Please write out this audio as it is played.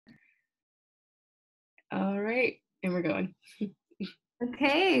All right, and we're going.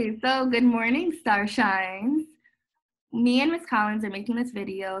 Okay, so good morning, Starshines. Me and Miss Collins are making this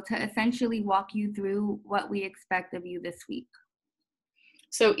video to essentially walk you through what we expect of you this week.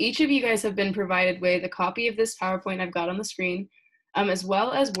 So each of you guys have been provided with a copy of this PowerPoint I've got on the screen, as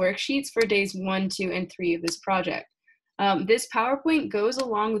well as worksheets for days 1, 2, and 3 of this project. This PowerPoint goes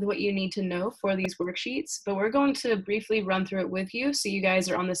along with what you need to know for these worksheets, but we're going to briefly run through it with you so you guys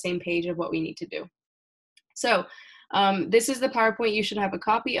are on the same page of what we need to do. So this is the PowerPoint you should have a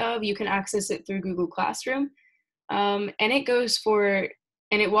copy of. You can access it through Google Classroom. And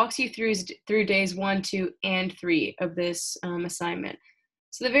it walks you through days 1, 2, and 3 of this assignment.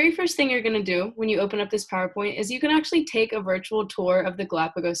 So the very first thing you're going to do when you open up this PowerPoint is you can actually take a virtual tour of the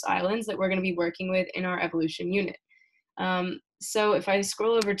Galapagos Islands that we're going to be working with in our evolution unit. So if I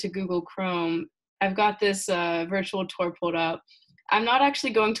scroll over to Google Chrome, I've got this virtual tour pulled up. I'm not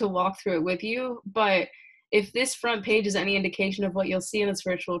actually going to walk through it with you, but if this front page is any indication of what you'll see in this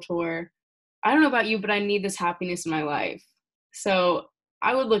virtual tour, I don't know about you, but I need this happiness in my life. So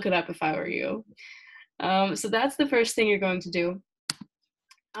I would look it up if I were you. So that's the first thing you're going to do.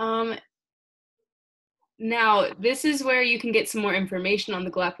 Now, this is where you can get some more information on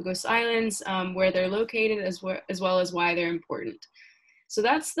the Galapagos Islands, where they're located, as well as why they're important. So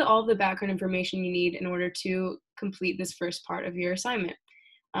that's all the background information you need in order to complete this first part of your assignment.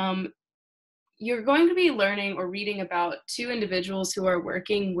 You're going to be learning or reading about 2 individuals who are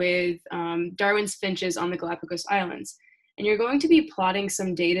working with Darwin's finches on the Galapagos Islands. And you're going to be plotting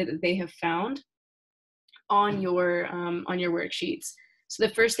some data that they have found on your worksheets. So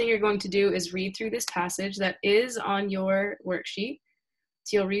the first thing you're going to do is read through this passage that is on your worksheet.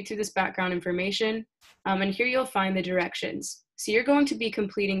 So you'll read through this background information, and here you'll find the directions. So you're going to be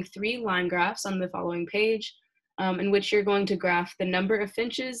completing 3 line graphs on the following page, in which you're going to graph the number of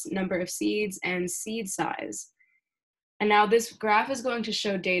finches, number of seeds, and seed size. And now this graph is going to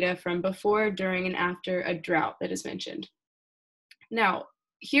show data from before, during, and after a drought that is mentioned. Now,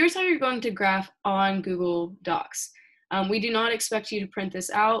 here's how you're going to graph on Google Docs. We do not expect you to print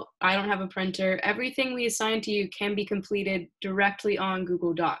this out. I don't have a printer. Everything we assign to you can be completed directly on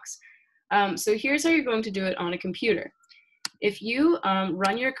Google Docs. So here's how you're going to do it on a computer. If you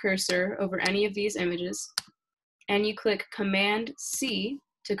run your cursor over any of these images, and you click Command-C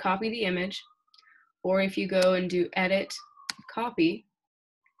to copy the image, or if you go and do Edit, Copy,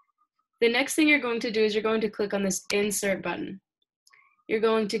 the next thing you're going to do is you're going to click on this Insert button. You're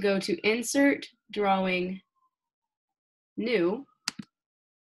going to go to Insert, Drawing, New,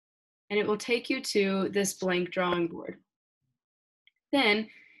 and it will take you to this blank drawing board. Then,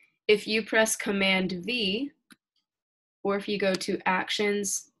 if you press Command-V, or if you go to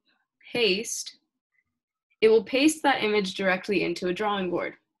Actions, Paste, it will paste that image directly into a drawing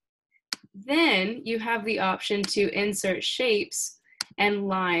board. Then you have the option to insert shapes and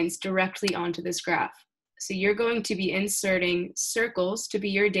lines directly onto this graph. So you're going to be inserting circles to be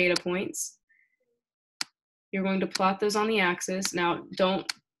your data points. You're going to plot those on the axis. Now,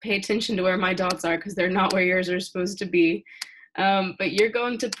 don't pay attention to where my dots are because they're not where yours are supposed to be. But you're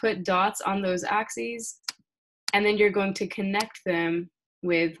going to put dots on those axes, and then you're going to connect them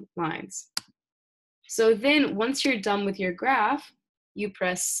with lines. So then once you're done with your graph, you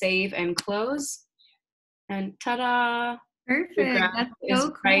press Save and Close, and ta-da! Perfect. Your graph That's is so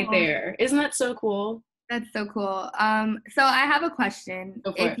cool. right there. Isn't that so cool? That's so cool. So I have a question.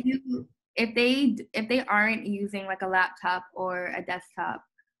 Go for it. If they aren't using like a laptop or a desktop,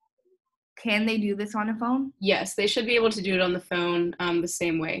 can they do this on a phone? Yes, they should be able to do it on the phone the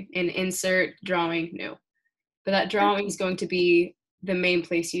same way, in Insert, Drawing, New. But that drawing is going to be the main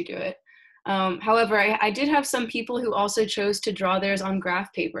place you do it. However, I did have some people who also chose to draw theirs on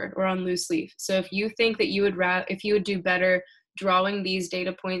graph paper or on loose leaf. So if you think that you would do better drawing these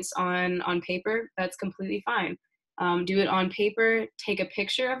data points on paper, that's completely fine. Do it on paper, take a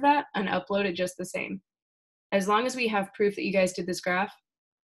picture of that, and upload it just the same. As long as we have proof that you guys did this graph,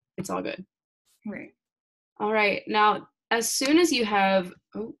 it's all good. Right. All right, now, as soon as you have,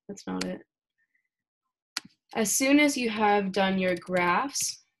 oh, that's not it. As soon as you have done your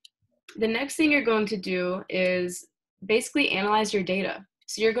graphs, the next thing you're going to do is basically analyze your data.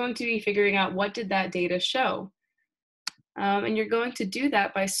 So you're going to be figuring out what did that data show. And you're going to do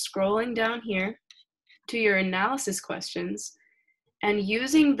that by scrolling down here to your analysis questions and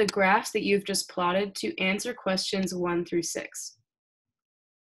using the graphs that you've just plotted to answer questions 1 through 6.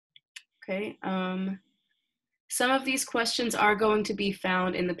 Okay. Some of these questions are going to be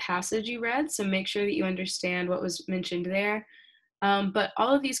found in the passage you read, so make sure that you understand what was mentioned there. But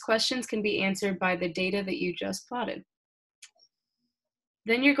all of these questions can be answered by the data that you just plotted.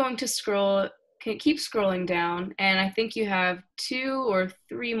 Then you're going to scroll keep scrolling down, and I think you have two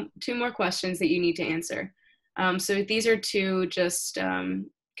more questions that you need to answer. So these are two just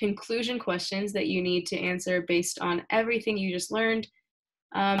conclusion questions that you need to answer based on everything you just learned.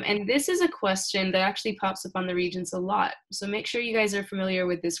 And this is a question that actually pops up on the Regents a lot. So make sure you guys are familiar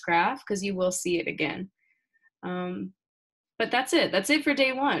with this graph because you will see it again. But that's it. That's it for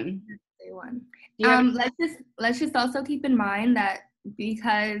day one. Day one. Let's just also keep in mind that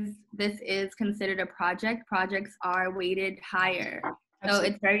because this is considered a project, projects are weighted higher. Absolutely.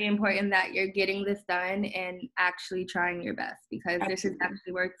 So it's very important that you're getting this done and actually trying your best, because Absolutely. This is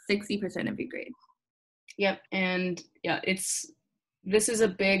actually worth 60% of your grade. Yep. And yeah, this is a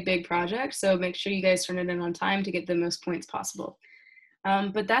big project. So make sure you guys turn it in on time to get the most points possible.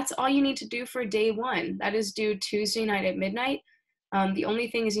 But that's all you need to do for day one. That is due Tuesday night at midnight. The only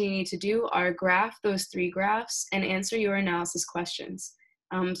things you need to do are graph those 3 graphs and answer your analysis questions.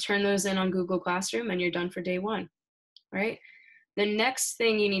 Turn those in on Google Classroom and you're done for day one, right? The next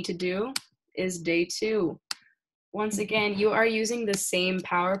thing you need to do is day 2. Once again, you are using the same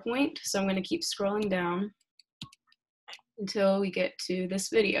PowerPoint, so I'm going to keep scrolling down until we get to this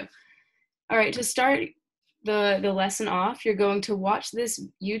video. All right, to start the lesson off, you're going to watch this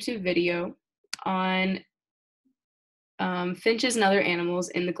YouTube video on finches and other animals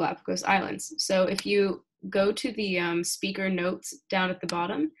in the Galapagos Islands. So if you go to the speaker notes down at the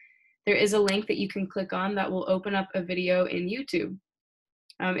bottom, there is a link that you can click on that will open up a video in YouTube.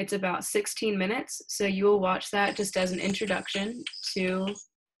 It's about 16 minutes, so you will watch that just as an introduction to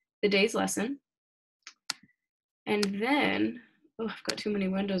the day's lesson. And then, oh, I've got too many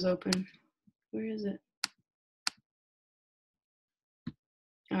windows open. Where is it?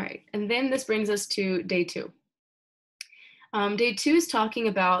 All right, and then this brings us to day 2. Day 2 is talking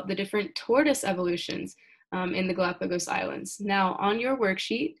about the different tortoise evolutions in the Galapagos Islands. Now, on your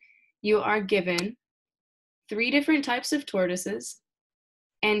worksheet, you are given 3 different types of tortoises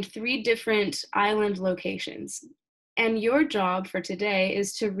and 3 different island locations. And your job for today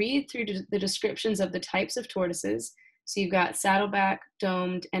is to read through the descriptions of the types of tortoises. So you've got saddleback,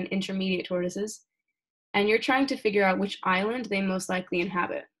 domed, and intermediate tortoises. And you're trying to figure out which island they most likely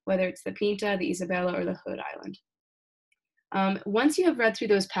inhabit, whether it's the Pinta, the Isabella, or the Hood Island. Once you have read through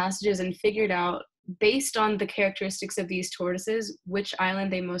those passages and figured out, based on the characteristics of these tortoises, which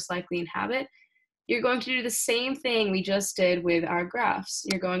island they most likely inhabit, you're going to do the same thing we just did with our graphs.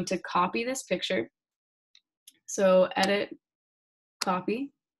 You're going to copy this picture. So edit,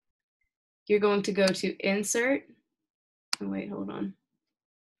 copy. You're going to go to insert, oh wait, hold on.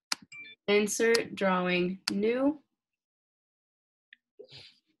 Insert, drawing, new.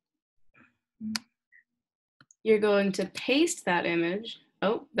 You're going to paste that image.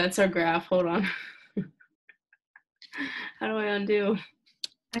 Oh, that's our graph, hold on. How do I undo?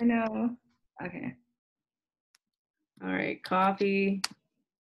 I know, okay. All right, copy,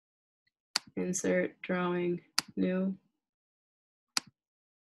 insert, drawing, new.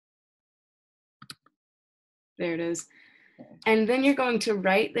 There it is. And then you're going to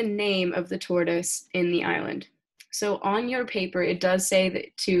write the name of the tortoise in the island. So on your paper, it does say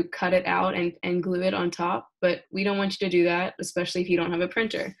that to cut it out and glue it on top, but we don't want you to do that, especially if you don't have a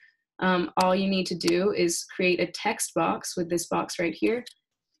printer. All you need to do is create a text box with this box right here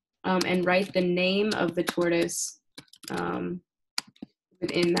and write the name of the tortoise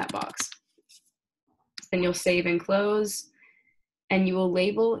within that box. Then you'll save and close, and you will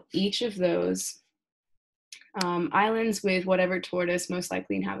label each of those islands with whatever tortoise most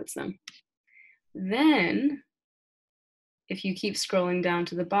likely inhabits them. Then, if you keep scrolling down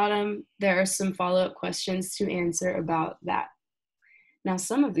to the bottom, there are some follow-up questions to answer about that. Now,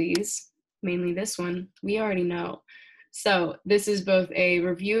 some of these, mainly this one, we already know. So this is both a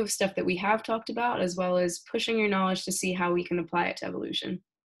review of stuff that we have talked about, as well as pushing your knowledge to see how we can apply it to evolution.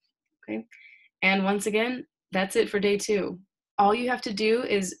 Okay, and once again, that's it for day 2. All you have to do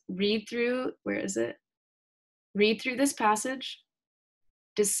is read through, where is it? Read through this passage,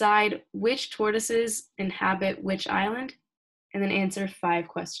 decide which tortoises inhabit which island, and then answer 5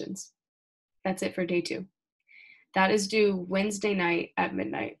 questions. That's it for day 2. That is due Wednesday night at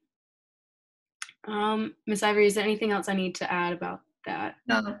midnight. Miss Ivory, is there anything else I need to add about that?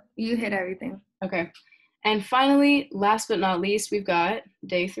 No, you hit everything. Okay. And finally, last but not least, we've got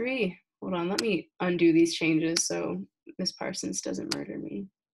day 3. Hold on, let me undo these changes so Miss Parsons doesn't murder me.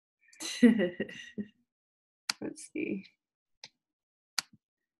 Let's see.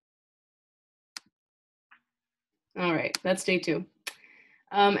 All right, that's day 2.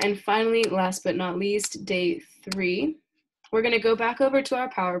 And finally, last but not least, day 3. We're going to go back over to our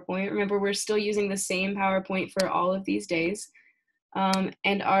PowerPoint. Remember, we're still using the same PowerPoint for all of these days.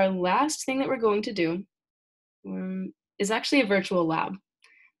 And our last thing that we're going to do is actually a virtual lab.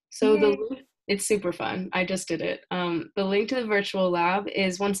 So it's super fun. I just did it. The link to the virtual lab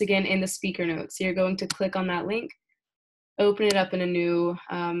is once again in the speaker notes. So you're going to click on that link, open it up in a new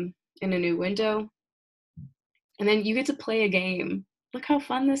window, and then you get to play a game. Look how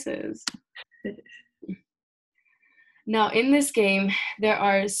fun this is. Now, in this game, there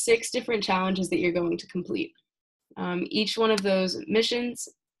are 6 different challenges that you're going to complete. Each one of those missions,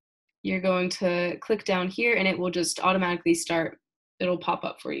 you're going to click down here and it will just automatically start. It'll pop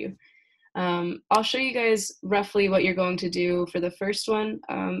up for you. I'll show you guys roughly what you're going to do for the first one,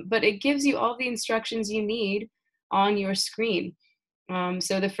 but it gives you all the instructions you need on your screen.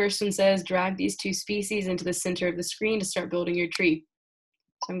 So the first one says, drag these 2 species into the center of the screen to start building your tree.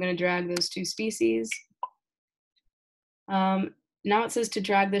 So I'm going to drag those 2 species. Now it says to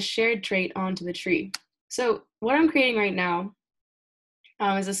drag the shared trait onto the tree. So what I'm creating right now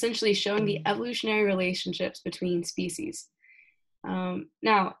is essentially showing the evolutionary relationships between species.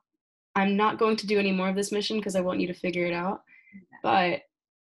 Now, I'm not going to do any more of this mission because I want you to figure it out, but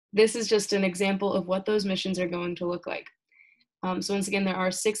this is just an example of what those missions are going to look like. So once again, there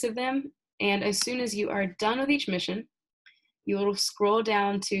are 6 of them, and as soon as you are done with each mission, you will scroll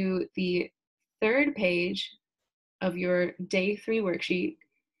down to the 3rd page of your day 3 worksheet,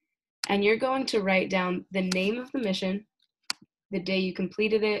 and you're going to write down the name of the mission, the day you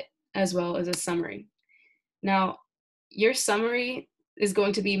completed it, as well as a summary. Now, your summary is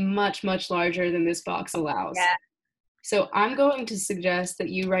going to be much, much larger than this box allows. Yeah. So I'm going to suggest that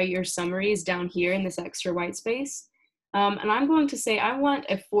you write your summaries down here in this extra white space. And I'm going to say I want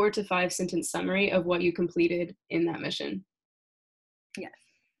a 4 to 5 sentence summary of what you completed in that mission. Yes.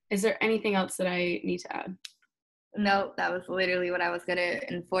 Is there anything else that I need to add? No, that was literally what I was going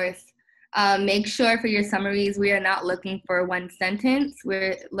to enforce. Make sure for your summaries, we are not looking for 1 sentence.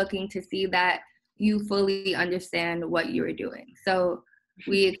 We're looking to see that you fully understand what you are doing. So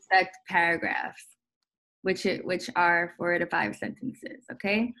we expect paragraphs, which are 4 to 5 sentences,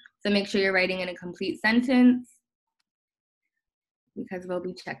 okay? So make sure you're writing in a complete sentence because we'll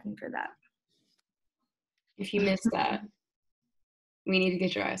be checking for that. If you missed that, we need to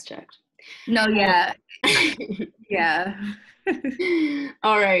get your eyes checked. No, yeah. Yeah.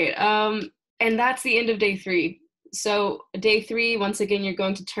 All right. And that's the end of day 3. So day 3, once again, you're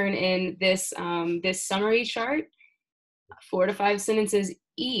going to turn in this this summary chart, 4 to 5 sentences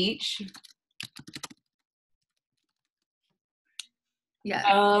each. Yeah.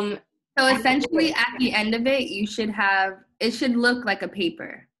 So essentially, at the end of it, you should have, it should look like a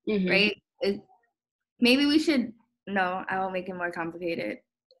paper, right? Maybe we should, no, I won't make it more complicated.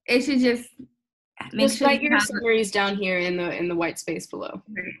 It should just make sure write your summaries down here in the white space below.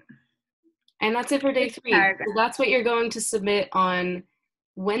 Right. And that's it for day 3. So that's what you're going to submit on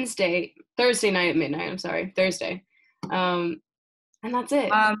Thursday night at midnight, Thursday. And that's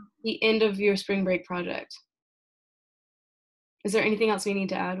it. The end of your spring break project. Is there anything else we need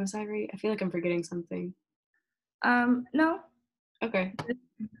to add, Ms. Ivory? I feel like I'm forgetting something. No. Okay.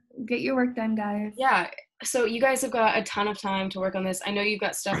 Get your work done, guys. Yeah. So you guys have got a ton of time to work on this. I know you've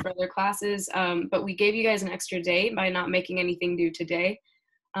got stuff for other classes, but we gave you guys an extra day by not making anything due today.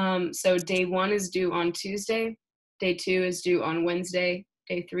 So day 1 is due on Tuesday. Day 2 is due on Wednesday.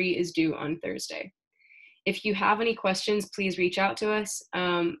 Day 3 is due on Thursday. If you have any questions, please reach out to us.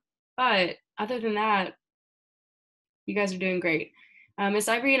 But other than that, you guys are doing great. Miss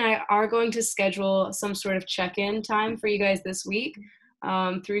Ivory and I are going to schedule some sort of check-in time for you guys this week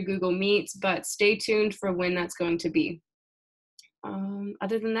through Google Meets, but stay tuned for when that's going to be.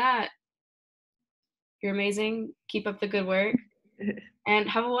 Other than that, you're amazing. Keep up the good work and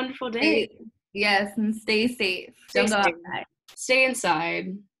have a wonderful day. Yes, and stay safe. Don't go outside. Stay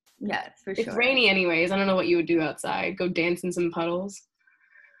inside. Yes, for sure. It's rainy anyways. I don't know what you would do outside. Go dance in some puddles.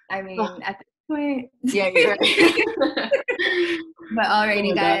 I mean, at this point. Yeah, you're right. But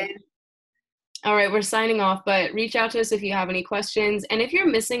alrighty, guys. All right, we're signing off, but reach out to us if you have any questions. And if you're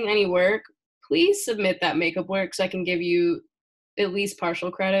missing any work, please submit that makeup work so I can give you at least partial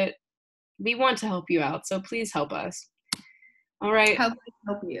credit. We want to help you out, so please help us. All right. Help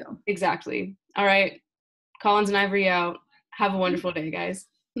you. Exactly. All right. Collins and Ivory out. Have a wonderful day, guys.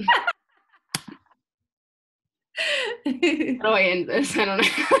 How do I end this? I don't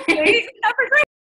know.